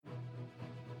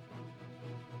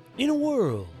In a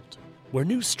world where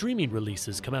new streaming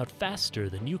releases come out faster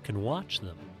than you can watch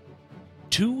them,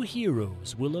 two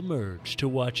heroes will emerge to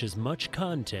watch as much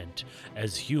content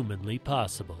as humanly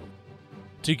possible.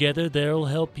 Together, they'll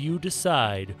help you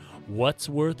decide what's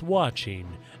worth watching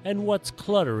and what's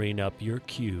cluttering up your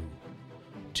queue.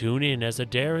 Tune in as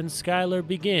Adair and Skylar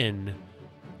begin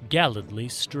Gallantly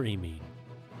Streaming.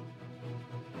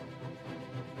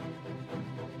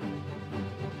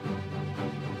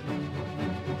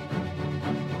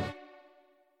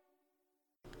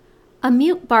 A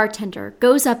mute bartender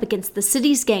goes up against the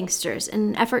city's gangsters in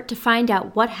an effort to find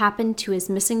out what happened to his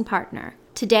missing partner.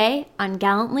 Today, on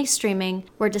Gallantly Streaming,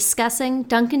 we're discussing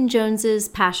Duncan Jones's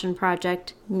passion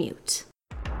project, Mute.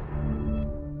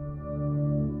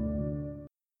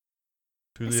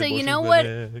 So you know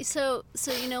what? So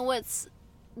you know what's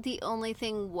the only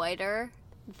thing whiter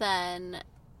than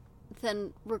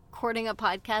recording a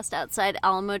podcast outside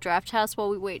Alamo Drafthouse while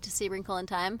we wait to see Wrinkle in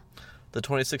Time? The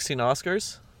 2016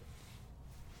 Oscars?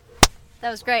 That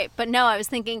was great. But no, I was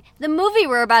thinking the movie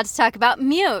we're about to talk about,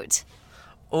 Mute.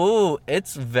 Oh,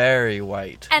 it's very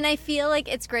white. And I feel like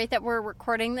it's great that we're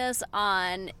recording this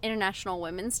on International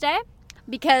Women's Day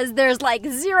because there's like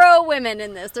 0 women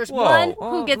in this. There's one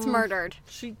who gets murdered.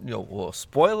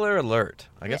 Spoiler alert.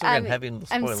 I guess we're getting heavy into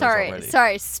spoilers already.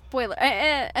 Sorry, spoiler.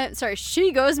 Sorry,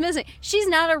 she goes missing. She's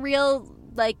not a real,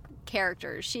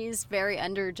 character. She's very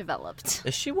underdeveloped.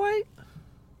 Is she white?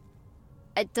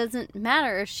 It doesn't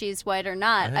matter if she's white or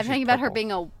not. I'm talking about her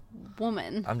being a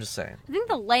woman. I'm just saying. I think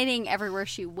the lighting everywhere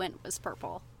she went was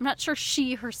purple. I'm not sure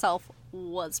she herself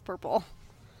was purple.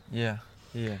 Yeah.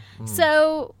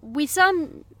 So we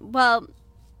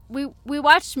we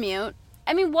watched Mute.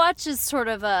 I mean, watch is sort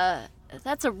of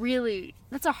that's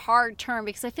a hard term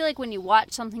because I feel like when you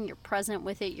watch something, you're present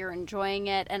with it, you're enjoying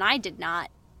it, and I did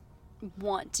not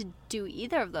want to do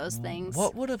either of those things.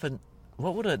 What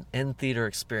would an in-theater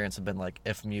experience have been like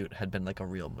if Mute had been like a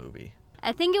real movie?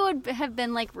 I think it would have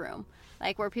been like Room,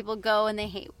 like where people go and they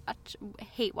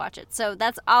hate watch it. So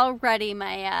that's already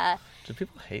my. Do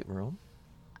people hate Room?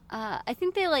 I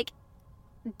think they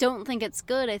don't think it's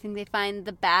good. I think they find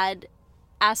the bad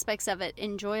aspects of it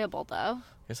enjoyable, though.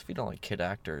 I guess if you don't like kid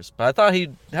actors, but I thought he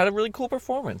had a really cool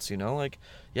performance. He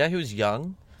was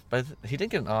young. But he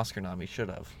didn't get an Oscar nom. He should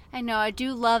have. I know. I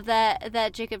do love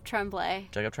that Jacob Tremblay.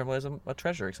 Jacob Tremblay is a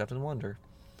treasure, except in wonder.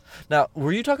 Now,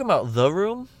 were you talking about The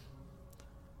Room?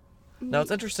 Now, it's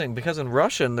interesting, because in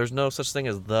Russian, there's no such thing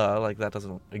as the. That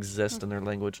doesn't exist in their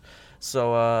language.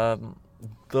 So,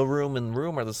 The Room and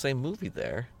Room are the same movie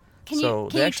there. Can you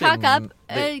talk up?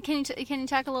 Can you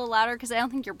talk a little louder? Because I don't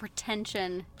think your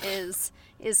pretension is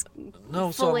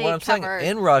no, fully so what I'm covered.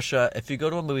 Saying, in Russia, if you go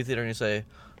to a movie theater and you say,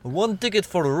 1 ticket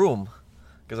for a room,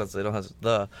 because they don't have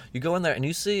the. You go in there and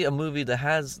you see a movie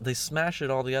that they smash it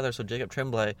all together. So Jacob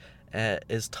Tremblay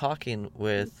is talking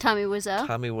with Tommy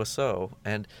Wiseau,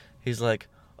 and he's like,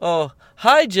 "Oh,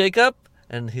 hi, Jacob,"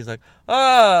 and he's like,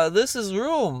 this is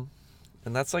Room,"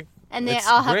 and that's like. And they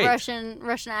all have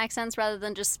Russian accents rather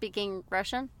than just speaking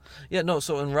Russian? Yeah, no,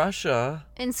 so in Russia.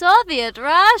 In Soviet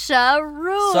Russia,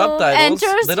 Room subtitles.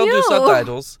 Enters They don't you. do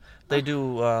subtitles. They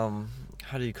do.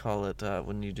 How do you call it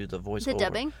when you do the voiceover? The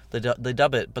dubbing? They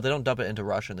dub it, but they don't dub it into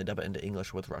Russian. They dub it into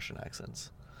English with Russian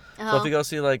accents. Oh. So if you go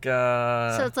see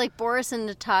So it's like Boris and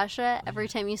Natasha every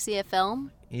time you see a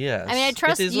film? Yes. I mean, I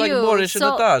trust it's you. Like Boris and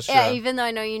Natasha. Yeah, even though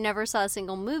I know you never saw a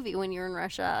single movie when you were in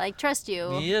Russia. I trust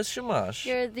you. Yes, Shamash.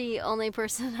 You're the only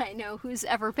person I know who's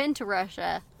ever been to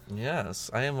Russia.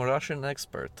 Yes, I am a Russian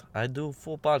expert. I do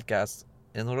full podcasts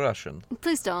in Russian.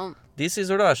 Please don't. This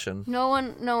is Russian. No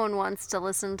one wants to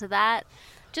listen to that.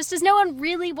 Just as no one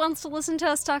really wants to listen to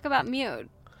us talk about Mute.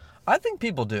 I think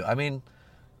people do. I mean,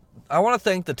 I want to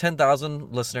thank the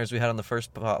 10,000 listeners we had on the first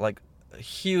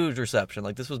huge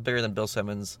reception. This was bigger than Bill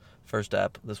Simmons' first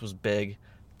ep. This was big.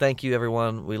 Thank you,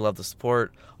 everyone. We love the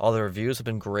support. All the reviews have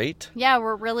been great. Yeah,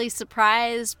 we're really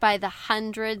surprised by the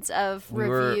hundreds of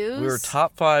reviews. We were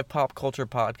top 5 pop culture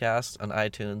podcasts on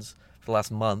iTunes for the last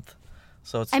month.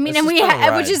 So it's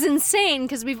which is insane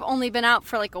because we've only been out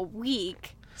for a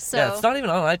week. So yeah, it's not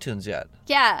even on iTunes yet.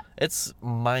 Yeah. It's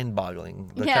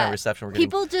mind-boggling, the kind of reception we're getting.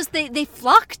 People just, they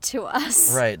flock to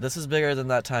us. Right. This is bigger than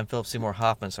that time Philip Seymour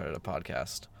Hoffman started a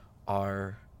podcast.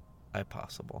 Are I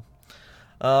possible?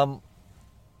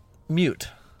 Mute.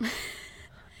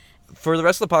 For the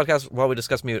rest of the podcast, while we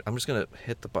discuss Mute, I'm just going to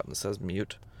hit the button that says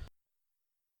Mute.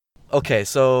 Okay,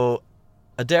 so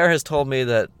Adair has told me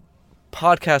that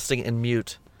podcasting in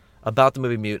Mute about the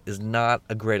movie Mute is not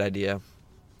a great idea.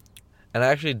 And I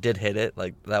actually did hit it.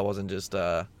 That wasn't just,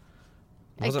 it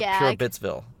wasn't pure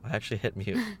Bitsville. I actually hit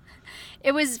Mute.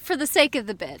 It was for the sake of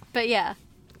the bit, but yeah.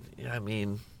 I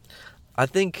mean, I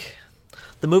think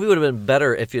the movie would have been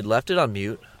better if you'd left it on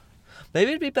mute.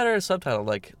 Maybe it'd be better as subtitled,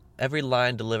 like every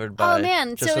line delivered by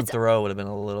Justin Theroux would have been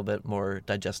a little bit more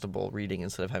digestible reading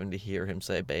instead of having to hear him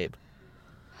say, "Babe,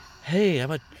 hey,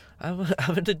 I'm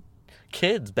into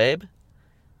kids, babe.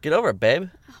 Get over it, babe.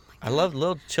 I love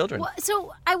little children." Well,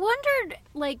 so I wondered,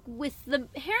 like, with the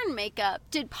hair and makeup,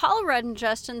 did Paul Rudd and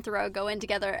Justin Theroux go in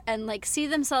together and, like, see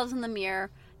themselves in the mirror,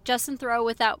 Justin Theroux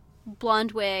with that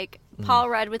blonde wig,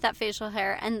 Paul Rudd with that facial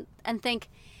hair, and think,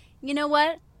 you know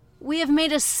what? We have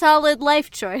made a solid life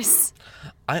choice.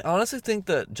 I honestly think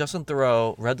that Justin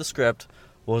Theroux read the script,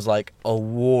 was like,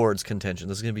 awards contention.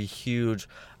 This is going to be huge.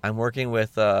 I'm working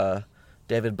with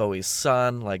David Bowie's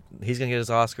son. Like, he's going to get his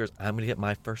Oscars. I'm going to get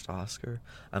my first Oscar.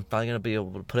 I'm finally going to be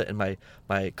able to put it in my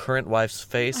current wife's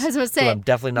face. I was going to say, who I'm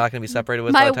definitely not going to be separated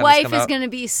with. My by the time wife is going to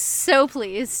be so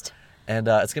pleased. And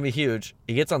it's going to be huge.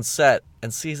 He gets on set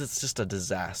and sees it's just a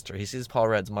disaster. He sees Paul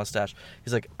Rudd's mustache.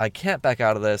 He's like, I can't back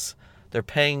out of this. They're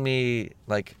paying me,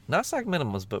 like, not SAG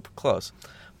minimums, but close.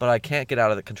 But I can't get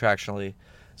out of it contractually.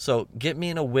 So get me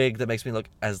in a wig that makes me look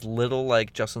as little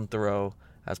like Justin Theroux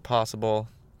as possible.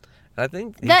 And I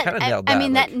think he kind of nailed that. I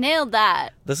mean, that nailed that.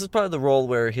 This is probably the role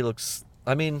where he looks,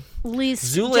 I mean,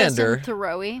 least Zoolander, Justin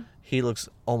Theroux-y. He looks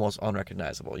almost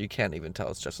unrecognizable. You can't even tell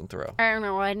it's Justin Theroux. I don't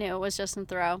know. I knew it was Justin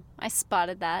Theroux. I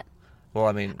spotted that. Well,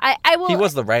 I mean, I will, he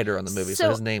was the writer on the movie, so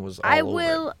his name was all over I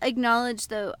will acknowledge,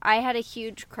 though, I had a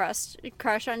huge crush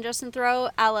on Justin Theroux,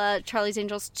 a la Charlie's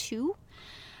Angels 2.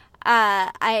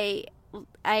 I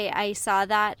saw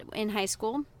that in high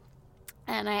school,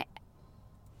 and I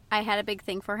had a big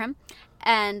thing for him.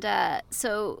 And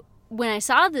so when I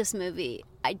saw this movie,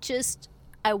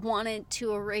 I wanted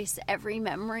to erase every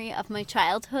memory of my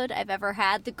childhood I've ever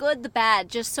had, the good, the bad,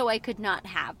 just so I could not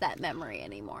have that memory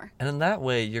anymore. And in that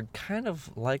way, you're kind of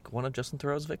like one of Justin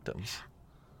Theroux's victims.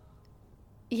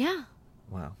 Yeah.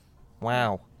 Wow.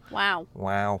 Wow. Wow.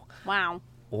 Wow. Wow.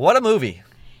 What a movie.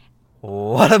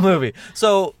 What a movie.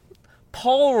 So,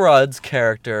 Paul Rudd's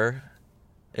character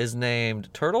is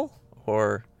named Turtle?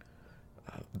 Or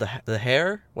the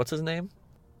hare? What's his name?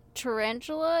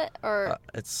 Tarantula? Or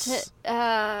it's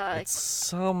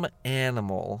some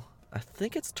animal. I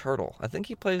think it's Turtle. I think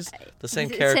he plays the same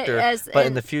character, but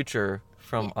in the future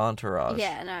from Entourage.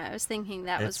 Yeah, no, I was thinking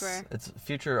was where... It's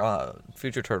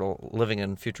future Turtle living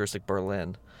in futuristic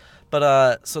Berlin.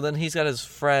 But so then he's got his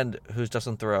friend who's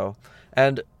Justin Theroux.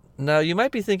 And now you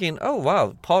might be thinking, oh,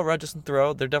 wow, Paul Rudd, Justin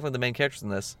Theroux, they're definitely the main characters in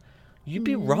this. You'd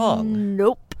be wrong.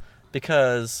 Nope.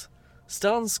 Because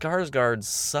Stellan Skarsgård's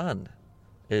son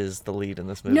is the lead in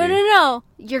this movie. No.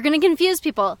 You're going to confuse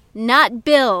people. Not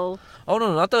Bill. Oh,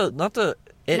 no, not the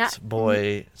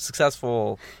boy,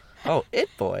 successful... Oh, It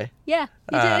Boy. Yeah,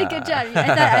 you did a good job. I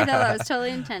thought that was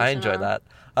totally intentional. I enjoyed that.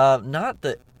 Not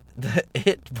the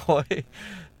It Boy.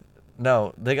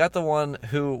 No, they got the one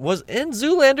who was in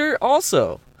Zoolander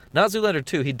also. Not Zoolander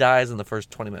 2. He dies in the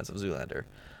first 20 minutes of Zoolander.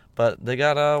 But they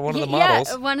got one of the models.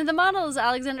 Yeah, one of the models,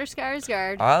 Alexander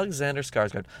Skarsgård. Alexander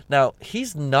Skarsgård. Now,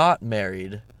 he's not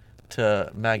married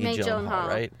to Maggie Gyllenhaal,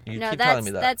 right? You keep telling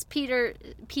me that. That's Peter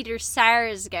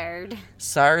Sarsgaard.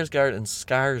 Sarsgaard and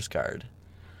Skarsgård.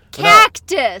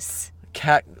 Cactus!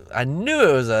 I knew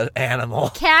it was an animal.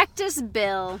 Cactus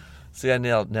Bill. See, I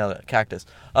nailed it. Cactus.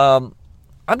 I'm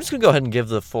just going to go ahead and give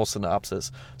the full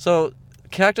synopsis. So,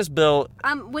 Cactus Bill...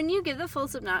 When you give the full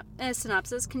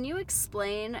synopsis, can you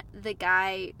explain the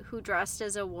guy who dressed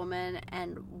as a woman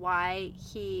and why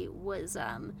he was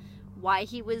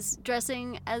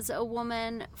dressing as a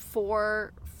woman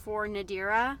for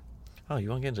Nadira? Oh, you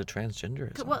want to get into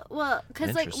transgenderism? Well,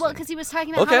 because he was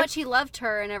talking about how much he loved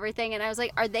her and everything, and I was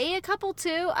like, are they a couple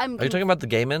too? Are you talking about the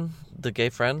gay man, the gay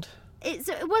friend? It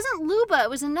wasn't Luba. It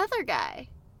was another guy.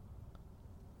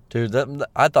 Dude,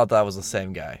 I thought that was the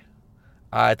same guy.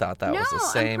 I thought that was the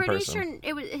same person. No, I'm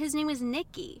pretty sure his name was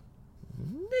Nicky.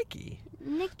 Nicky?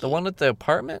 The one at the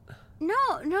apartment?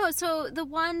 No. So the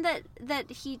one that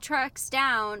he tracks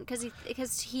down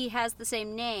because he has the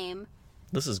same name.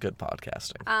 This is good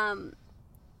podcasting.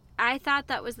 I thought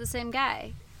that was the same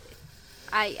guy.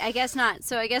 I guess not.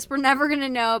 So I guess we're never going to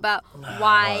know about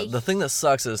why. The thing that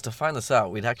sucks is to find this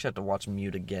out, we'd actually have to watch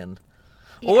Mute again.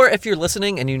 Yeah. Or if you're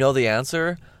listening and you know the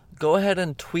answer, go ahead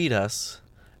and tweet us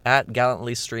at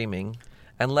Gallantly Streaming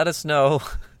and let us know.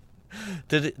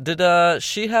 Did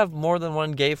she have more than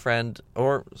one gay friend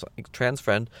or trans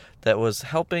friend that was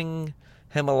helping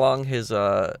him along his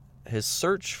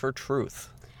search for truth?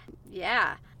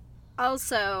 Yeah.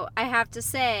 Also, I have to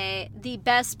say, the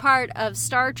best part of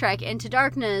Star Trek Into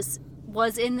Darkness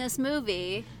was in this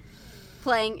movie,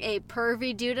 playing a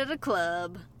pervy dude at a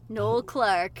club, Noel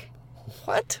Clarke.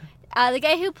 What? The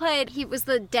guy who played, he was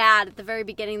the dad at the very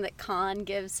beginning that Khan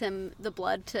gives him the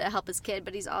blood to help his kid,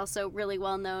 but he's also really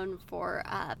well known for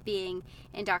being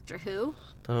in Doctor Who.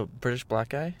 The British black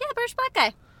guy? Yeah, British black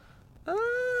guy. Oh.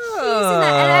 He's in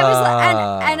that, and I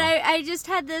was, and I just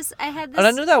had this. I had this. And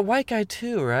I knew that white guy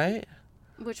too, right?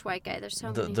 Which white guy? There's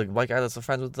so The many. the white guy that's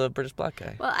friends with the British black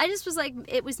guy. Well, I just was like,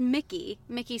 it was Mickey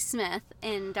Smith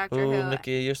in Doctor Ooh, Who.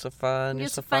 Mickey, you're so fun. You're You're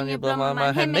so fun. You blow my mind.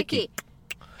 mind. Hey, Mickey.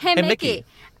 Hey, Hey, Mickey. Mickey.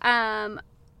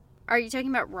 Are you talking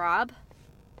about Rob?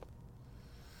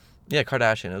 Yeah,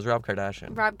 Kardashian. It was Rob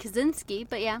Kardashian. Rob Kaczynski,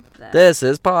 but yeah. This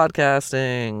is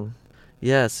podcasting.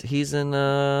 Yes, he's in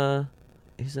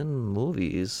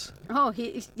movies. Oh,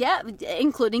 yeah,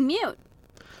 including Mute.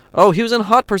 Oh, he was in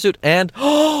Hot Pursuit and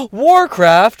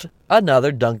Warcraft,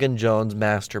 another Duncan Jones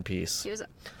masterpiece. He was.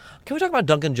 Can we talk about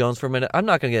Duncan Jones for a minute? I'm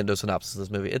not going to get into a synopsis of this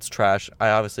movie. It's trash. I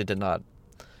obviously did not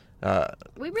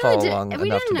We really follow did. along We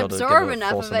enough to didn't be able to absorb give a enough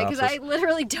full of it because synopsis. I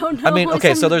literally don't know. I mean,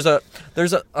 okay, so some-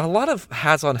 there's a lot of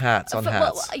hats on hats on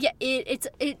hats. Well,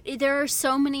 yeah, there are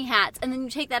so many hats, and then you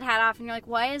take that hat off, and you're like,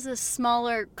 why is this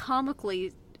smaller,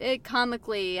 comically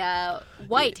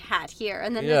white hat here?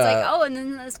 And then it's Yeah. like, oh, and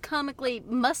then this comically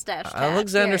mustached hat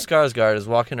Alexander here. Skarsgård is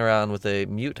walking around with a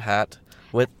mute hat,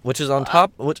 which is on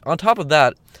top. Which on top of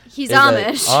that, He's is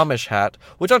Amish. a Amish hat.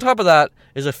 Which on top of that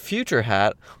is a future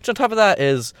hat. Which on top of that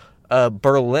is a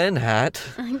Berlin hat.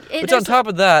 Which on top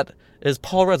of that is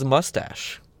Paul Rudd's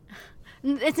mustache.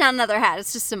 It's not another hat.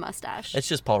 It's just a mustache. It's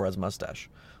just Paul Rudd's mustache,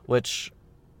 which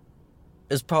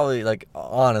is probably, like,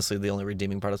 honestly the only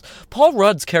redeeming part of this. Paul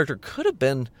Rudd's character could have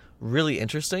been really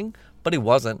interesting, but he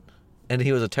wasn't, and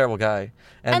he was a terrible guy.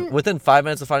 And within 5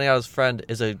 minutes of finding out his friend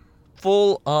is a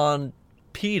full-on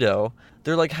pedo,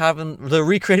 they're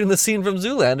recreating the scene from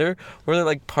Zoolander where they're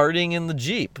like partying in the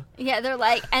Jeep. Yeah, they're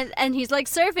like, and he's like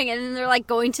surfing, and then they're like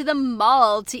going to the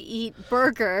mall to eat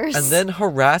burgers. And then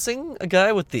harassing a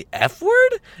guy with the F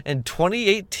word in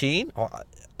 2018? Oh,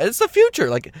 it's the future.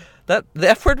 Like, that the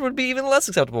F word would be even less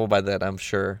acceptable by then, I'm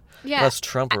sure. Yeah. Unless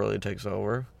Trump really takes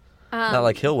over. Not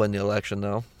like he'll win the election,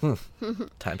 though.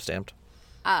 Time-stamped.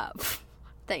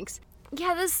 Thanks.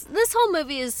 Yeah, this whole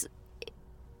movie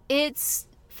it's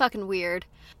fucking weird.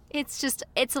 It's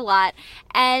a lot.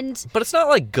 And But it's not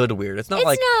like good weird. It's not It's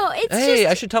like, no, it's hey,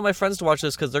 just- I should tell my friends to watch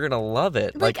this because they're going to love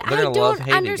it. Like they're I going to love don't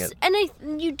hating understand, it.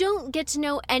 and you don't get to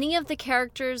know any of the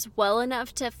characters well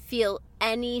enough to feel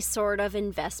any sort of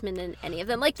investment in any of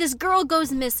them. Like, this girl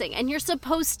goes missing, and you're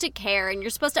supposed to care, and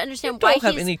you're supposed to understand why Don't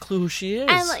have he's... any clue who she is.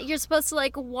 And like, you're supposed to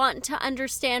like want to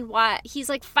understand why he's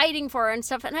like fighting for her and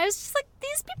stuff. And I was just like,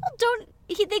 these people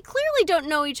they clearly don't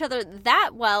know each other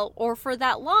that well or for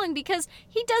that long, because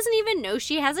he doesn't even know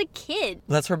she has a kid.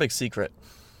 That's her big secret.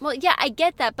 Well, yeah, I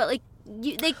get that, but like,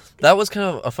 That was kind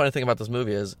of a funny thing about this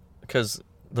movie is because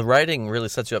the writing really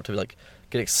sets you up to like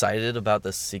get excited about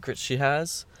the secret she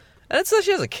has. And it's that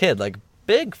she has a kid, like,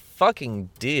 big fucking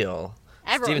deal.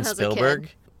 Everyone Steven has a Spielberg.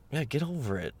 kid. Yeah, get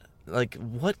over it. Like,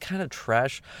 what kind of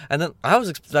trash? And then I was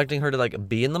expecting her to like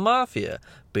be in the mafia,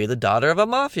 be the daughter of a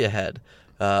mafia head,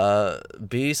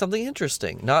 be something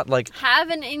interesting, not like have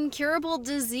an incurable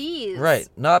disease. right,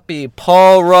 not be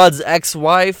Paul Rudd's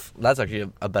ex-wife. That's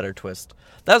actually a better twist.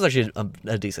 That was actually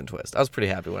a decent twist. I was pretty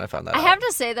happy when I found that I out. have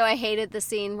to say, though, I hated the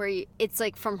scene where it's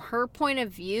like from her point of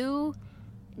view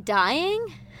dying.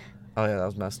 Oh yeah, that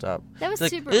was messed up. That was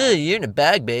It's like, super "Ugh, rough. you're in a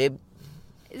bag, babe.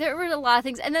 There were a lot of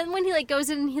things. And then when he like goes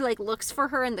in and he like looks for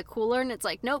her in the cooler, and it's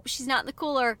like, nope, she's not in the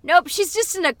cooler. Nope, she's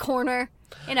just in a corner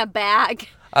in a bag.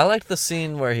 I liked the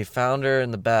scene where he found her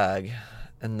in the bag,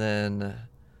 and then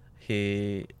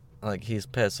he's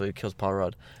pissed, so he kills Paul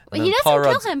Rudd. And Well, he then doesn't Paul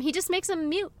kill Rudd's- him. He just makes him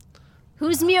mute.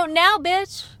 Who's mute now,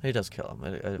 bitch? He does kill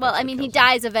him. Well, I mean, he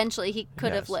dies eventually. He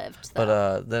could have Yes. lived. But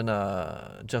though.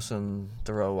 then Justin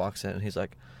Theroux walks in, and he's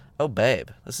like, "Oh, babe,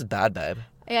 this is bad, babe.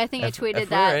 Yeah, I think I tweeted if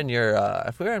that.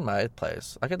 if we were in my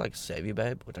place, I could like save you,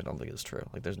 babe," which I don't think is true.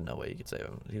 Like, there's no way you could save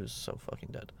him. He was so fucking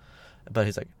dead. But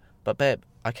he's like, "But babe,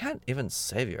 I can't even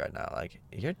save you right now. Like,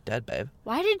 you're dead, babe."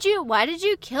 Why did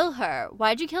you kill her?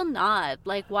 Why'd you kill Nod?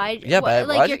 Like, why? Yeah, babe.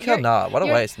 Like, Why'd you kill Nod? What a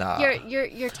waste, Nod.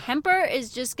 Your temper is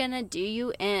just gonna do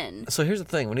you in. So here's the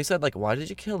thing: when he said like, "Why did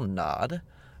you kill Nod?"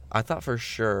 I thought for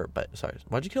sure,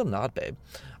 why'd you kill Nod, babe?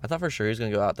 I thought for sure he was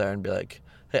gonna go out there and be like,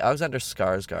 "Hey, Alexander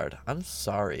Skarsgård, I'm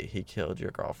sorry he killed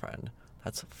your girlfriend.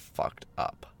 That's fucked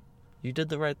up. You did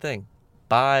the right thing.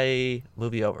 Bye.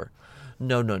 Movie over."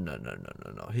 No.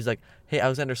 He's like, "Hey,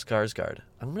 Alexander Skarsgård,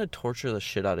 I'm gonna torture the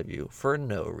shit out of you for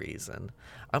no reason.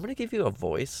 I'm gonna give you a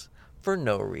voice for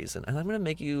no reason, and I'm gonna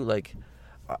make you like,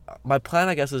 my plan,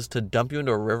 I guess, is to dump you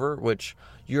into a river, which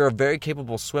you're a very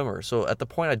capable swimmer. So at the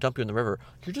point I dump you in the river,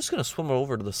 you're just gonna swim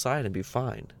over to the side and be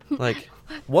fine. Like,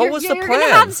 what was the You're plan?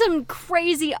 gonna have some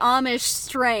crazy Amish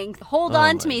strength. Hold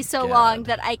on to my me so God. long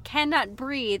that I cannot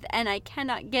breathe and I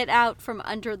cannot get out from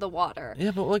under the water.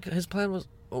 Yeah, but like his plan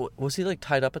was he like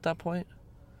tied up at that point?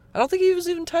 I don't think he was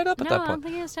even tied up at No, that I point. don't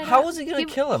think he was tied How up. was he gonna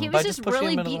kill him He by was just just pushing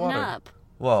really him into the beaten water? up.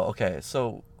 Well, okay,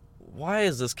 so why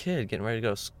is this kid getting ready to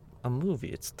go to a movie?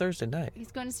 It's Thursday night.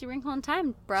 He's going to see Wrinkle in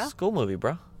Time, bro. School movie,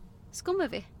 bro. School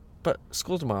movie. But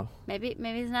school tomorrow. Maybe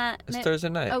he's not. It's Thursday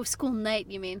night. Oh, school night,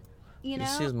 you mean? You know? You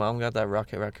see his mom got that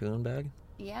Rocket Raccoon bag?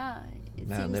 Yeah. It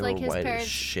Man, seems they like were his white as parents.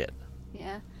 shit.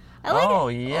 Yeah. I like Oh,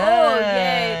 it. yay. Oh,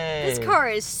 yay. This car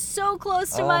is so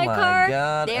close to my car.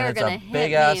 God. They're And it's gonna a hit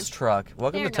big me. ass truck.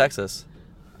 Welcome They're to not- Texas.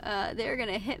 They're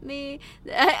gonna hit me.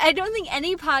 I don't think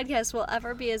any podcast will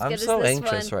ever be as I'm good so as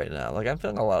this anxious one. right now. Like, I'm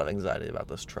feeling a lot of anxiety about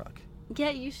this truck. Yeah,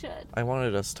 you should. I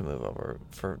wanted us to move over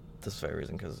for this very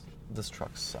reason, because this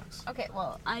truck sucks. Okay,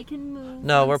 well, I can move.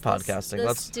 No, we're once podcasting.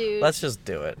 This dude. Let's just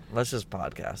do it. Let's just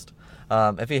podcast.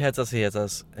 If he hits us, he hits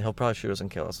us. He'll probably shoot us and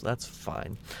kill us. That's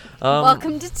fine.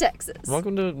 Welcome to Texas.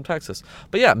 Welcome to Texas.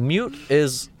 But yeah, Mute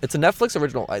it's a Netflix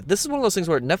original. This is one of those things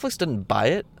where Netflix didn't buy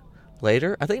it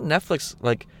later. I think Netflix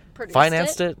Produced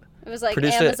financed it. It was like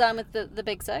produced it. Amazon with the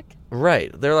big sick.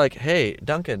 Right. They're like, hey,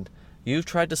 Duncan, you've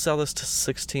tried to sell this to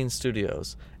 16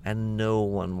 studios and no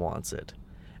one wants it.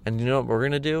 And you know what we're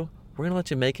going to do? We're going to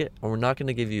let you make it, and we're not going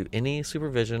to give you any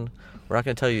supervision. We're not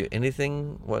going to tell you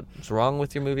anything, what's wrong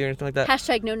with your movie or anything like that.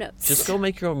 Hashtag no notes. Just go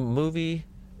make your own movie.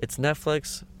 It's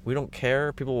Netflix. We don't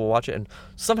care. People will watch it. And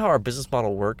somehow our business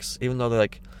model works, even though they're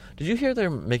like, did you hear they're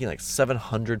making like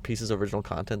 700 pieces of original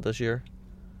content this year?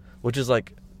 Which is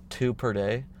like 2 per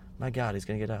day. My God, he's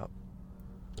going to get out.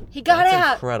 He got That's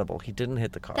out. incredible. He didn't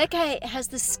hit the car. That guy has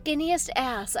the skinniest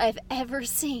ass I've ever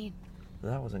seen.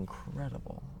 That was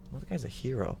incredible. Well, the guy's a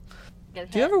hero.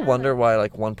 Get Do you hit. ever wonder why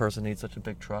like one person needs such a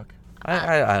big truck?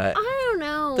 I don't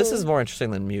know. This is more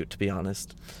interesting than Mute, to be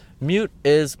honest. Mute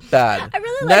is bad. I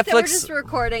really like that we're Netflix. just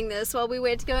recording this while we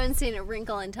wait to go and see A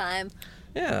Wrinkle in Time.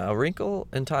 Yeah, A Wrinkle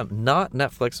in Time. Not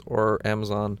Netflix or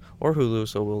Amazon or Hulu,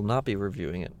 so we'll not be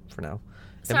reviewing it for now.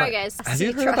 Sorry, guys. Have See you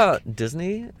a heard truck. about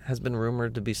Disney has been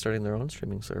rumored to be starting their own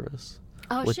streaming service?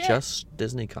 Oh, with shit. just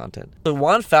Disney content. So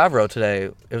Jon Favreau today,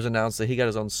 it was announced that he got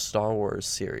his own Star Wars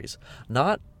series.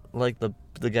 Not like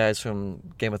the guys from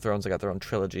Game of Thrones that got their own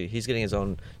trilogy. He's getting his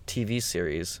own TV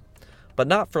series, but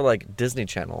not for like Disney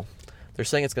Channel. They're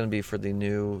saying it's going to be for the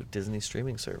new Disney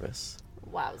streaming service,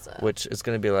 Wowza. which is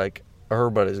going to be like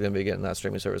everybody's going to be getting that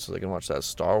streaming service so they can watch that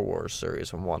Star Wars series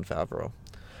from Jon Favreau.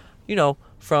 You know,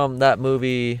 from that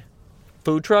movie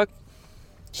Food Truck.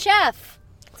 Chef.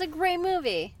 It's a great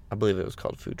movie. I believe it was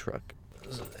called Food Truck.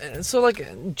 So,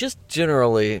 like, just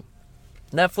generally,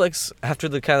 Netflix, after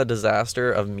the kind of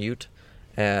disaster of Mute,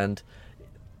 and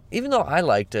even though I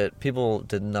liked it, people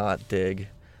did not dig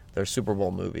their Super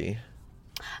Bowl movie.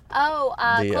 Oh,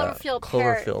 The, Cloverfield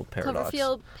Paradox. Cloverfield Paradox.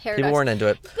 People weren't into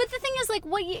it. But the thing is, like,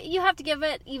 what you have to give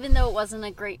it, even though it wasn't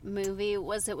a great movie, it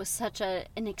was such an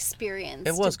experience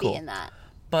It was to be cool. in that.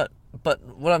 But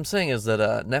what I'm saying is that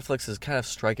Netflix is kind of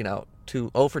striking out 0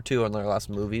 for 2 on their last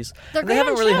movies. They're And they great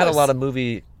haven't on really had a shows. lot of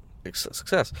movie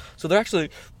success. So they're actually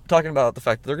talking about the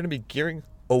fact that they're going to be gearing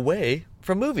away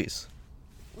from movies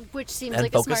Which seems and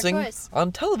like a smart focusing choice.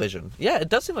 on television. Yeah, it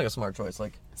does seem like a smart choice.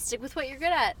 Like, Stick with what you're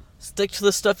good at. stick to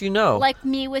the stuff you know. Like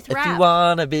me with if rap. you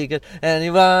wanna be good and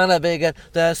you wanna be good,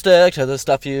 then stick to the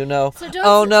stuff you know. So don't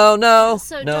Oh s- no no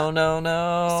so no don't- no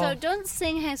no. So don't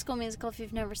sing High School Musical if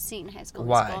you've never seen High School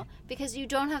Why? Musical. Because you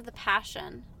don't have the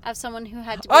passion of someone who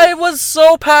had to be... I was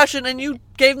so passionate and you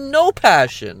gave no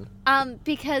passion.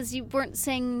 Because you weren't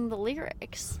saying the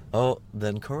lyrics. Oh,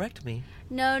 then correct me.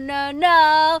 No, no,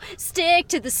 no. Stick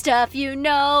to the stuff you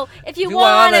know. If you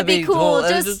wanna be cool,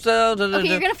 just... Okay,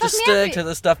 you're gonna fuck just me up. stick to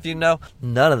the stuff you know.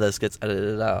 None of this gets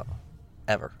edited out.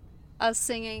 Ever. Us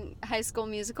singing High School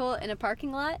Musical in a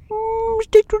parking lot?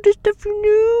 Stick to the stuff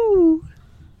you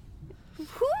know.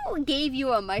 Who gave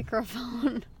you a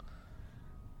microphone?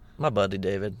 My buddy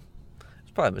David.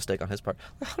 It's probably a mistake on his part.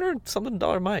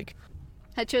 $100-something mic.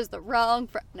 I chose the wrong...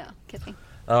 No, kidding.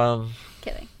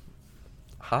 Kidding.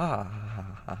 Ha ha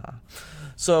ha ha.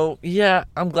 So, yeah,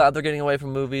 I'm glad they're getting away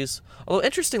from movies. Although,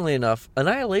 interestingly enough,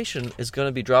 Annihilation is going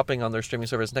to be dropping on their streaming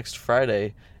service next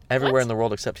Friday everywhere What? in the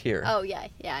world except here. Oh, yeah,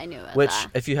 I knew about Which,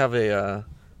 that. if you have a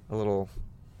little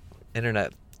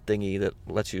internet thingy that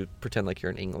lets you pretend like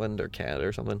you're in England or Canada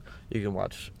or something, you can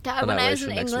watch God, when I was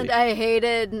in Annihilation next England, week. I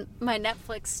hated my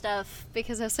Netflix stuff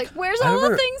because I was like, where's I all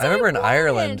remember, the things I remember in wanted?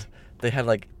 Ireland, they had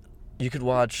like, you could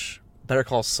watch Better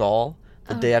Call Saul.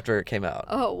 the day after it came out.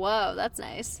 Oh, whoa, that's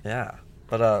nice. Yeah.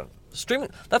 But streaming,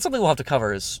 that's something we'll have to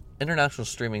cover is international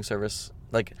streaming service.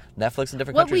 Like Netflix in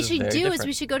different What we countries should is very do is different.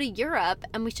 we should go to Europe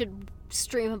and we should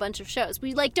stream a bunch of shows.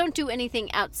 We like don't do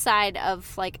anything outside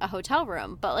of like a hotel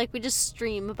room, but like we just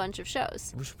stream a bunch of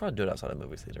shows. We should probably do it outside a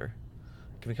movie theater.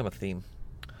 It can become a theme.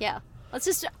 Yeah. Let's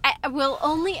just we'll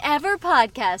only ever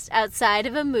podcast outside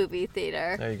of a movie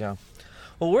theater. There you go.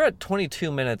 Well, we're at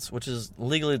 22 minutes, which is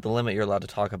legally the limit you're allowed to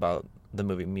talk about the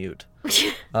movie Mute.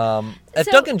 If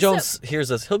Duncan Jones hears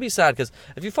this, he'll be sad because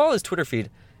if you follow his Twitter feed,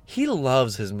 he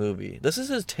loves his movie. This is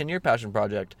his 10-year passion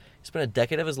project. He spent a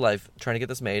decade of his life trying to get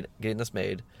this made, getting this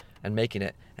made, and making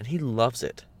it, and he loves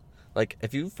it. Like,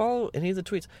 if you follow any of the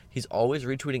tweets, he's always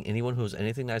retweeting anyone who has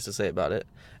anything nice to say about it.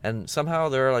 And somehow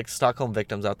there are, like, Stockholm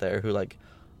victims out there who, like,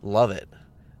 love it.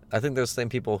 I think there's the same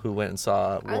people who went and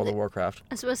saw World of Warcraft.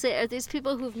 I was supposed to say, are these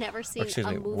people who've never seen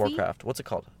a movie? Warcraft. What's it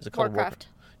called? Is it called Warcraft?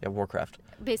 Yeah, Warcraft.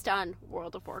 Based on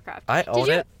World of Warcraft. I own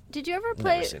it. Did you ever Never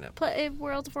play seen it. play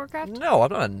World of Warcraft? No,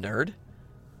 I'm not a nerd.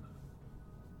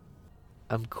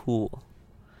 I'm cool.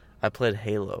 I played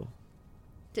Halo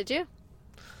Did you?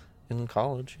 in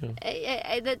college. You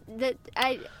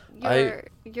know.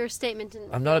 Your statement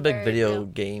didn't. I'm not a big very video real.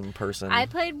 game person. I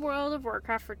played World of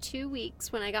Warcraft for 2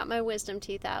 weeks when I got my wisdom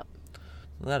teeth out.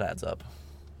 That adds up.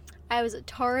 I was a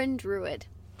Tauren druid.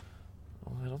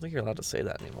 Well, I don't think you're allowed to say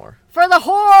that anymore. For the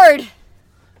Horde!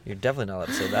 You're definitely not allowed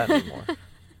to say that anymore.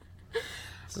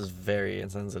 This is very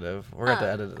insensitive. We're going to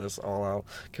have to edit this all out.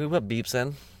 Can we put beeps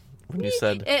in? When you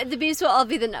said... The beeps will all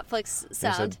be the Netflix you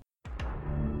sound. said,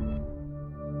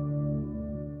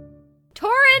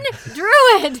 Tauren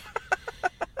druid!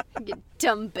 You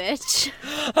dumb bitch.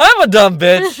 I'm a dumb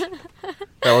bitch!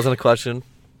 That wasn't a question.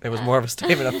 It was more of a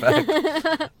statement of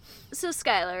fact. So,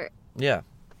 Skylar, Yeah.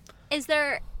 was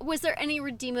there any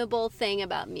redeemable thing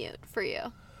about Mute for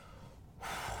you?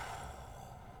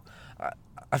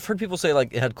 I've heard people say,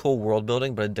 like, it had cool world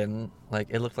building, but it didn't. Like,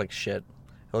 it looked like shit.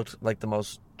 It looked like the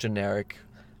most generic,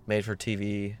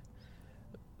 made-for-TV,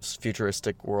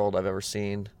 futuristic world I've ever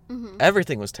seen. Mm-hmm.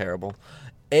 Everything was terrible.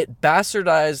 It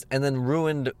bastardized and then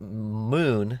ruined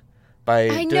Moon by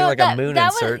doing, like, a Moon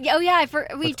insert. We totally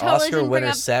Oscar didn't winner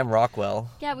bring up... Sam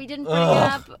Rockwell. Yeah, we didn't bring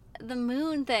up the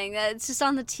Moon thing. It's just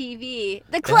on the TV.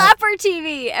 The Clapper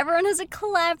TV! Everyone has a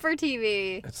Clapper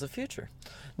TV. It's the future.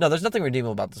 No, there's nothing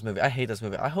redeemable about this movie. I hate this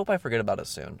movie. I hope I forget about it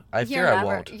soon. I fear I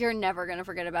won't. You're never going to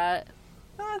forget about it.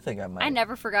 I think I might. I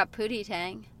never forgot Pootie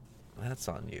Tang. That's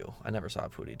on you. I never saw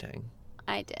Pootie Tang.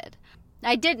 I did.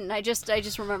 I didn't. I just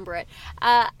remember it.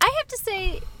 I have to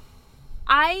say,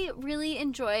 I really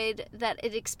enjoyed that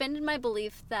it expanded my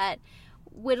belief that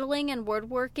whittling and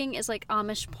woodworking is like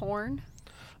Amish porn.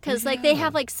 Because like they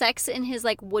have like sex in his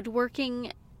like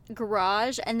woodworking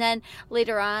garage, and then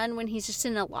later on when he's just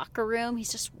in a locker room,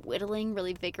 he's just whittling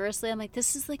really vigorously. I'm like,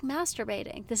 this is like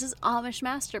masturbating. This is Amish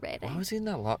masturbating. Why was he in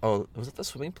that Oh, was it the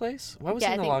swimming place? Why was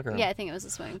he in the locker room? Yeah, I think it was a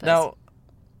swimming place. Now,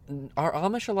 are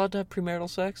Amish allowed to have premarital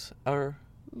sex? Or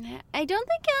I don't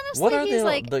think honestly what are he's they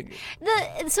like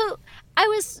so I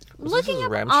was looking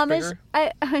up Amish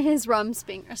his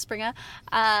Rumspringa.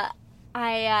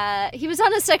 He was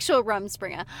on a sexual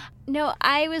Rumspringa. No,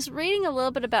 I was reading a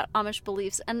little bit about Amish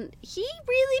beliefs, and he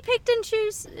really picked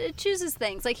and chooses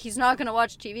things. Like, he's not going to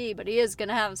watch TV, but he is going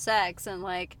to have sex and,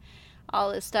 like,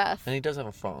 all this stuff. And he does have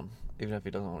a phone, even if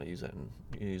he doesn't want to use it, and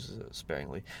he uses it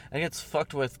sparingly. And he gets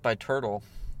fucked with by Turtle.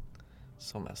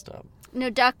 So messed up. No,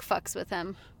 Duck fucks with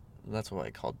him. That's what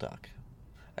I call Duck.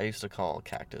 I used to call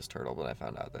Cactus Turtle, but I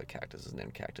found out that Cactus is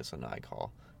named Cactus, and now I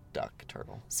call Duck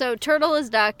Turtle. So Turtle is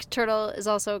Duck. Turtle is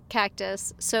also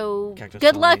Cactus. So Cactus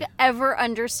good Tony. luck ever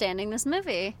understanding this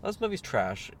movie. This movie's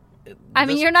trash. I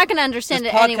mean, you're not going to understand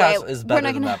it anyway. This podcast is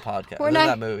better than that podcast.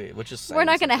 That movie, which is we're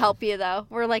not going to help you though.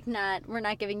 We're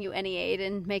not giving you any aid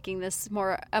in making this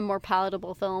a more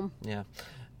palatable film. Yeah.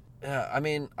 I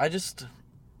mean,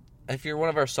 if you're one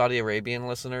of our Saudi Arabian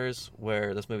listeners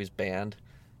where this movie's banned,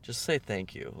 just say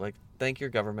thank you. Like, thank your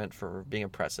government for being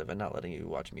oppressive and not letting you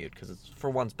watch Mute, because it's for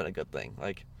once been a good thing.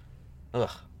 Like,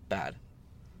 bad.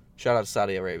 Shout out to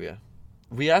Saudi Arabia.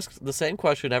 We ask the same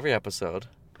question every episode.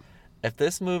 If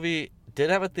this movie did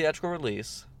have a theatrical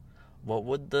release, what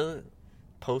would the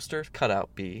poster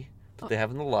cutout be that they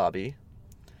have in the lobby?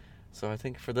 So I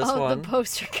think for this one... Oh, the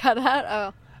poster cutout?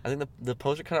 Oh. I think the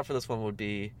poster cutout for this one would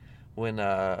be when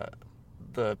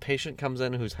the patient comes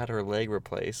in who's had her leg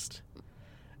replaced,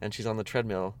 and she's on the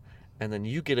treadmill, and then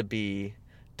you get to be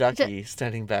Ducky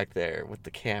standing back there with the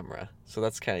camera. So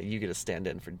that's kind of, you get to stand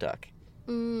in for Duck.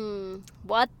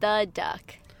 What the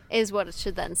duck is what it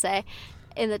should then say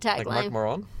in the tagline. Like Mark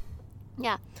Moron?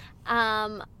 Yeah.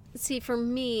 See, for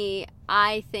me,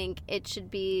 I think it should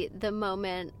be the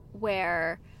moment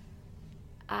where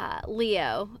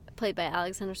Leo, played by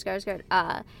Alexander Skarsgård,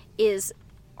 is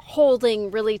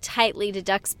holding really tightly to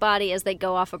Duck's body as they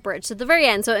go off a bridge. So at the very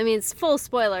end, so I mean, it's full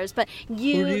spoilers, but Who do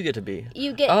you get to be?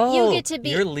 You get to be.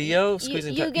 You're Leo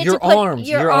squeezing you get your to put, arms.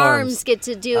 Your arms get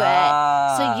to do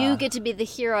Ah. it. So you get to be the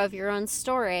hero of your own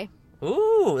story.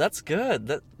 Ooh, that's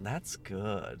good. That's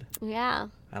good. Yeah.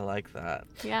 I like that.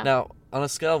 Yeah. Now, on a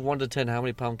scale of 1 to 10, how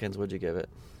many pumpkins would you give it?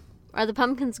 Are the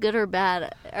pumpkins good or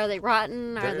bad? Are they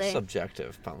rotten? Are They're they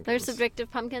subjective pumpkins. They're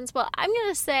subjective pumpkins. Well, I'm going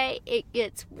to say it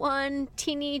gets one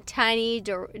teeny tiny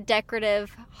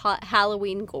decorative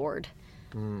Halloween gourd.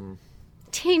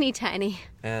 Teeny tiny.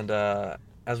 And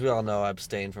as we all know, I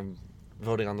abstain from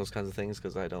voting on those kinds of things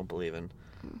because I don't believe in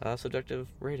subjective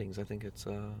ratings. I think it's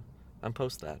I'm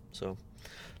post that. So,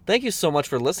 thank you so much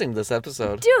for listening to this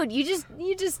episode. Dude, you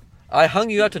just I hung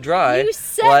you out to dry. You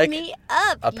set like me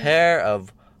up. a pair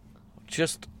of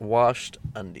just washed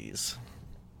undies.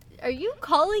 Are you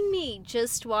calling me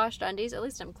just washed undies? At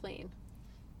least I'm clean.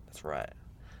 That's right.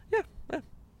 Yeah.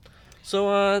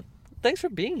 So, thanks for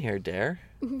being here, Dare.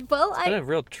 Well, It's been a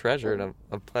real treasure and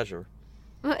a pleasure.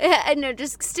 No,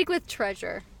 just stick with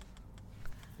treasure.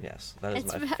 Yes, that is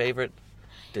It's my favorite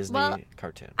Disney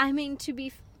cartoon. I mean, to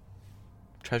be...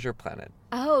 Treasure Planet.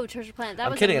 Oh, Treasure Planet. That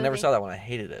I'm was kidding. a I never movie. saw that one. I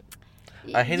hated it.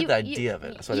 I hated the idea of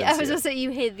it. So I I didn't was see going it. to say you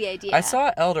hated the idea. I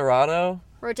saw El Dorado,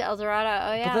 Road to El Dorado.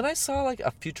 Oh, yeah. but then I saw like a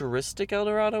futuristic El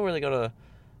Dorado where they go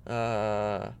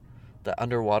to the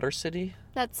underwater city.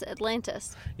 That's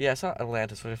Atlantis. Yeah, I saw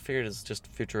Atlantis, which I figured is just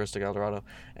futuristic El Dorado.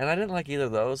 And I didn't like either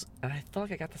of those. And I felt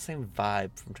like I got the same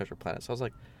vibe from Treasure Planet. So I was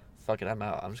like, fuck it, I'm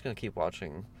out. I'm just going to keep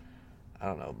watching, I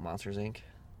don't know, Monsters, Inc.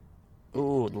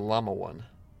 Ooh, the llama one.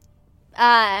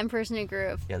 Emperor's New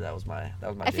Groove. Yeah, that was my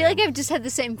I feel like I've just had the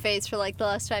same face for like the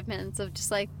last 5 minutes of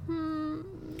just like,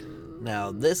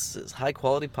 Now, this is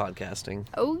high-quality podcasting.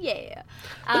 oh yeah.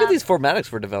 Look at these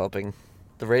formatics we're developing.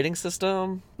 The rating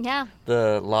system, Yeah.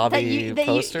 the lobby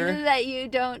poster. That you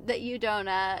don't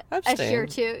adhere Abstain.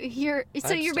 to. You're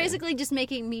Abstain. basically just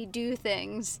making me do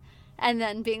things and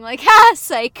then being like, ha,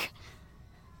 psych.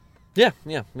 Yeah.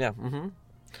 Mm-hmm.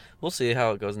 We'll see how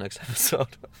it goes next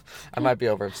episode. I might be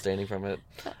over abstaining from it.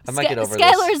 I might get over this.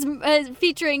 Skylar's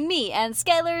featuring me and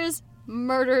Skylar's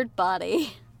murdered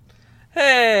body.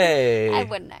 Hey! I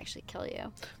wouldn't actually kill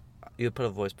you. You would put a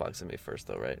voice box in me first,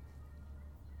 though, right?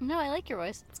 No, I like your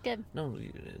voice. It's good. No,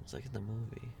 it's like in the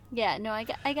movie. Yeah, no, I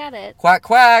got it. Quack,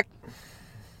 quack!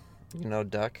 You know,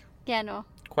 duck. Yeah, no.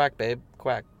 Quack, babe.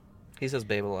 Quack. He says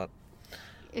babe a lot.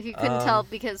 If you couldn't tell,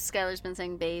 because Skylar's been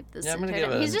saying babe this Yeah, I'm gonna entire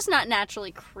give time. it He's just not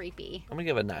naturally creepy. I'm going to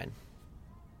give it a 9.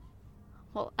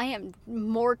 Well, I am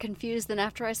more confused than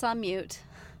after I saw Mute.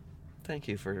 Thank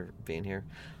you for being here.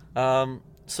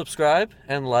 Subscribe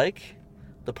and like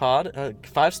the pod.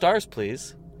 5 stars,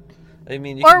 please. I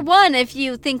mean, you Or can, 1 if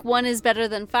you think 1 is better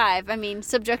than 5. I mean,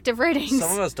 subjective ratings.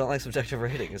 some of us don't like subjective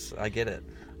ratings. I get it.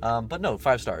 But no,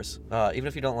 5 stars. Even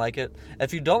if you don't like it.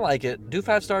 If you don't like it, do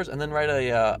 5 stars and then write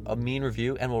a mean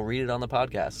review and we'll read it on the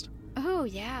podcast. Oh,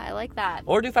 yeah, I like that.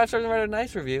 Or do 5 stars and write a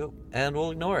nice review and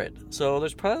we'll ignore it. So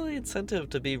there's probably incentive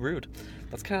to be rude.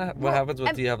 That's kind of what happens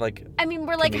with you have like I mean,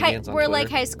 we're like comedians on like Twitter.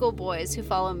 high school boys who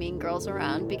follow mean girls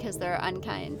around because they're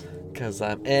unkind. Because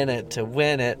I'm in it to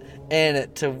win it, in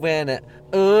it to win it.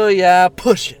 Oh yeah,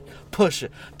 push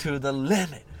it to the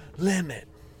limit.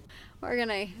 We're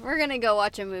gonna go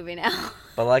watch a movie now,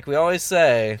 But like we always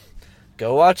say,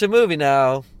 go watch a movie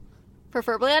now.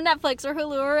 preferably on Netflix or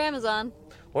Hulu or Amazon.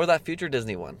 Or that future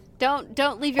Disney one.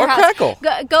 Don't leave your Or house. Crackle.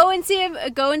 Go and see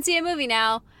a movie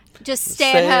now. Just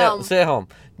stay at home. Stay at home.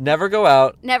 Never go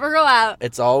out. Never go out.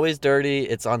 It's always dirty.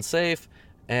 It's unsafe.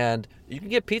 And you can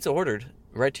get pizza ordered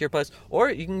right to your place. Or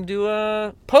you can do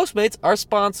Postmates, our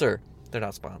sponsor. They're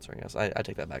not sponsoring us. I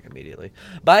take that back immediately.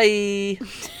 Bye.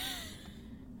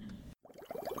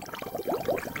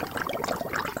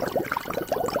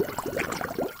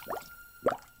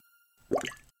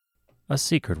 A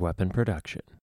Secret Weapon production.